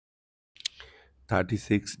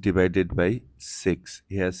36 divided by 6.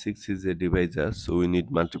 Here 6 is a divisor, so we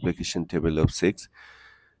need multiplication table of 6.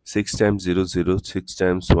 6 times 0, 0, 6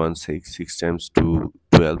 times 1, 6, 6 times 2,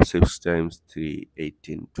 12, 6 times 3,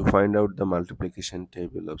 18. To find out the multiplication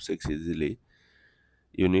table of 6 easily,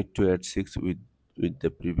 you need to add 6 with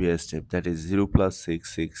the previous step, that is 0 plus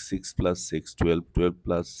 6, 6, 6 plus 6, 12, 12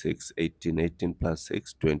 plus 6, 18, 18 plus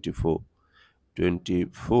 6, 24,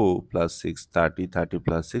 24 plus 6, 30, 30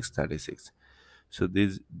 plus 6, 36. So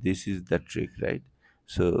this is the trick, right?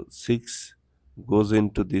 So 6 goes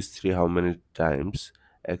into these 3 how many times?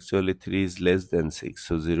 Actually 3 is less than 6,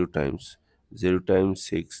 so 0 times 0 times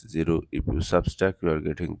 6, 0. If you subtract, you are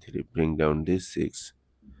getting 3. Bring down this 6.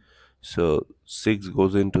 So 6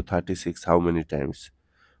 goes into 36 how many times?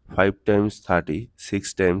 5 times 30,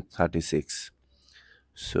 6 times 36.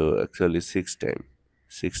 So actually 6 times.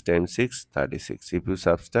 6 times 6, 36. If you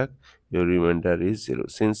subtract, your remainder is 0.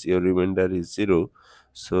 Since your remainder is 0,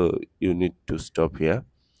 so you need to stop here.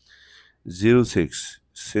 0, 6.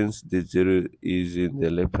 Since this 0 is in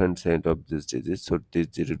the left hand side of this digit, so this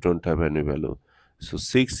 0 don't have any value. So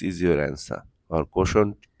 6 is your answer. Or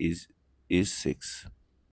quotient is 6.